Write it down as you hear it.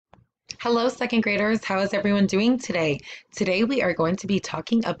Hello, second graders. How is everyone doing today? Today we are going to be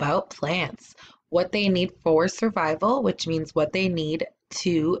talking about plants, what they need for survival, which means what they need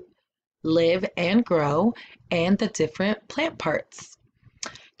to live and grow, and the different plant parts.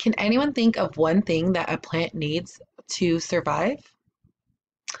 Can anyone think of one thing that a plant needs to survive?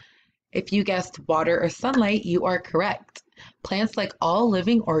 If you guessed water or sunlight, you are correct. Plants, like all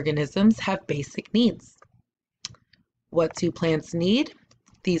living organisms, have basic needs. What do plants need?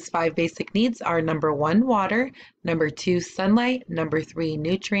 These five basic needs are number one, water, number two, sunlight, number three,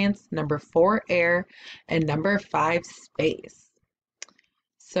 nutrients, number four, air, and number five, space.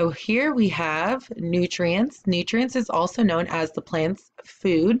 So here we have nutrients. Nutrients is also known as the plant's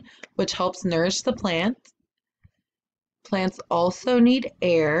food, which helps nourish the plant. Plants also need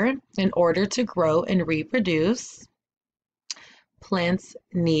air in order to grow and reproduce. Plants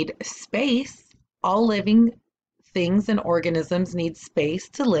need space. All living things and organisms need space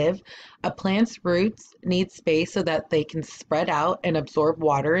to live. A plant's roots need space so that they can spread out and absorb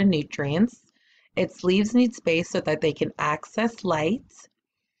water and nutrients. Its leaves need space so that they can access light.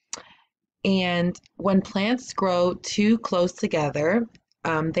 And when plants grow too close together,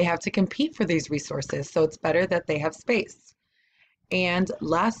 they have to compete for these resources. So it's better that they have space. And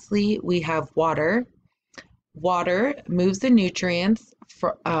lastly, we have water. Water moves the nutrients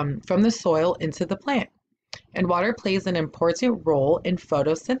from the soil into the plant. And water plays an important role in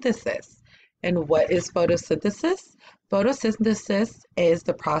photosynthesis. And what is photosynthesis? Photosynthesis is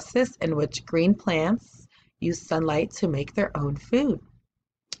the process in which green plants use sunlight to make their own food.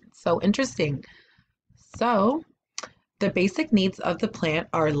 So interesting. So the basic needs of the plant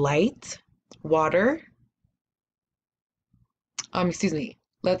are light, water,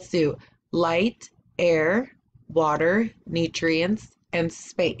 let's do light, air, water, nutrients, and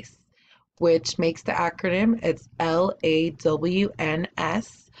space, which makes the acronym, it's LAWNS,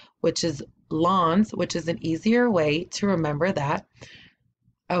 which is LAWNS, which is an easier way to remember that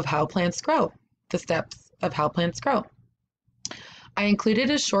of how plants grow, the steps of how plants grow. I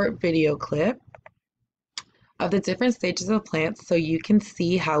included a short video clip of the different stages of plants so you can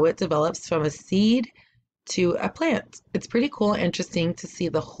see how it develops from a seed to a plant. It's pretty cool and interesting to see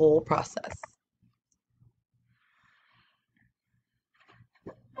the whole process.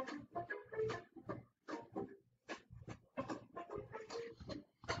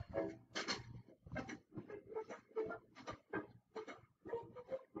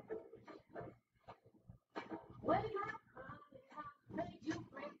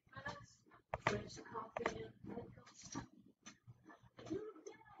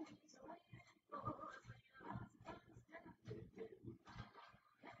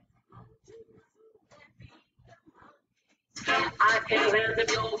 I can live in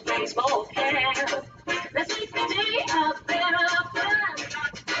your baseball cap. Let's make the day a better plan.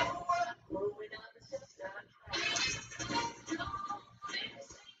 Moving up the steps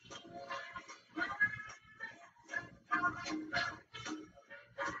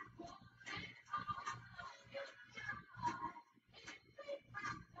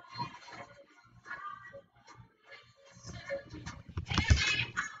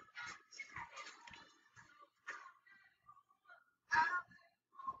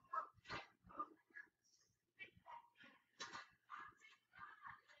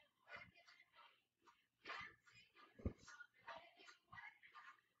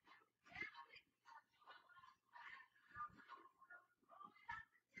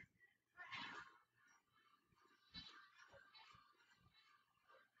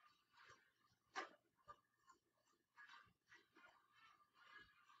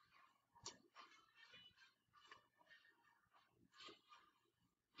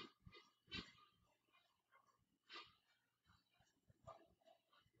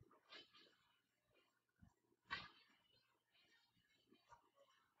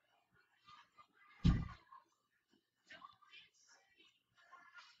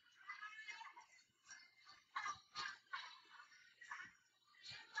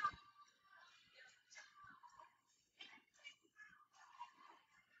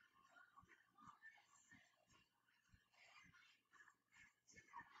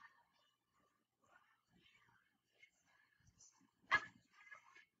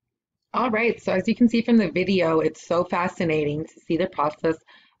All right, so as you can see from the video, it's so fascinating to see the process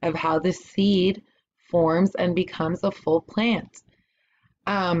of how the seed forms and becomes a full plant.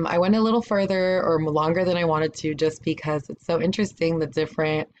 I went a little further or longer than I wanted to just because it's so interesting the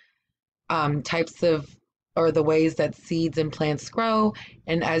different types of or the ways that seeds and plants grow.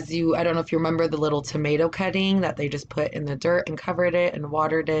 And I don't know if you remember the little tomato cutting that they just put in the dirt and covered it and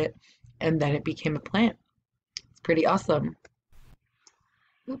watered it, and then it became a plant. It's pretty awesome.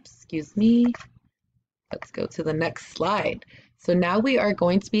 Oops, excuse me. Let's go to the next slide. So now we are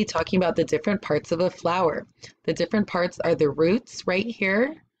going to be talking about the different parts of a flower. The different parts are the roots right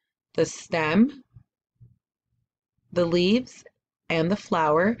here, the stem, the leaves, and the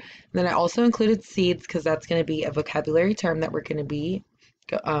flower. And then I also included seeds because that's going to be a vocabulary term that we're going to be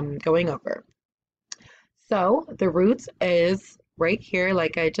going over. So the roots is right here,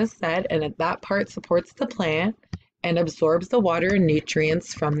 like I just said, and that part supports the plant and absorbs the water and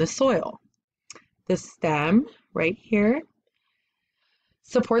nutrients from the soil. The stem right here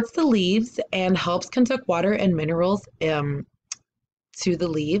supports the leaves and helps conduct water and minerals to the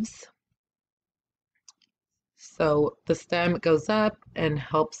leaves. So the stem goes up and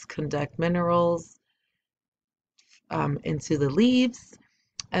helps conduct minerals into the leaves.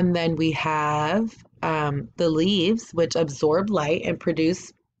 And then we have the leaves, which absorb light and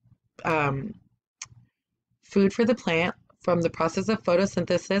produce um, food for the plant from the process of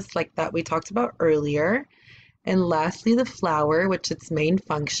photosynthesis, like that we talked about earlier. And lastly, the flower, which its main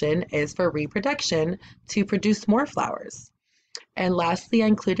function is for reproduction to produce more flowers. And lastly, I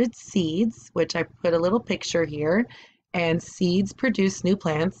included seeds, which I put a little picture here. And seeds produce new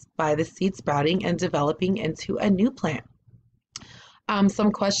plants by the seed sprouting and developing into a new plant.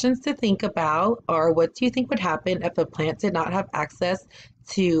 Some questions to think about are, what do you think would happen if a plant did not have access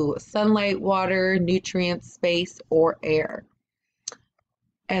to sunlight, water, nutrients, space, or air?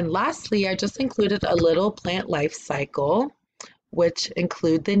 And lastly, I just included a little plant life cycle, which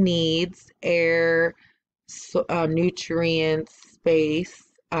include the needs, air, nutrients, space,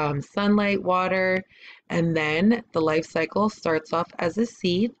 sunlight, water, and then the life cycle starts off as a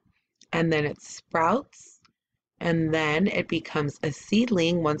seed, and then it sprouts, and then it becomes a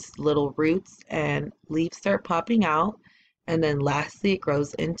seedling once little roots and leaves start popping out, and then lastly it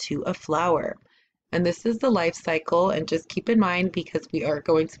grows into a flower. And this is the life cycle, and just keep in mind because we are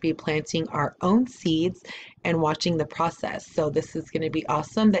going to be planting our own seeds and watching the process. So this is going to be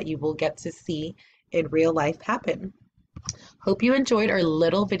awesome that you will get to see in real life happen. Hope you enjoyed our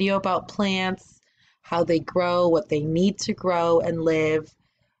little video about plants, how they grow, what they need to grow and live,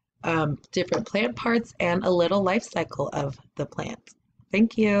 different plant parts, and a little life cycle of the plant.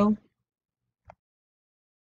 Thank you.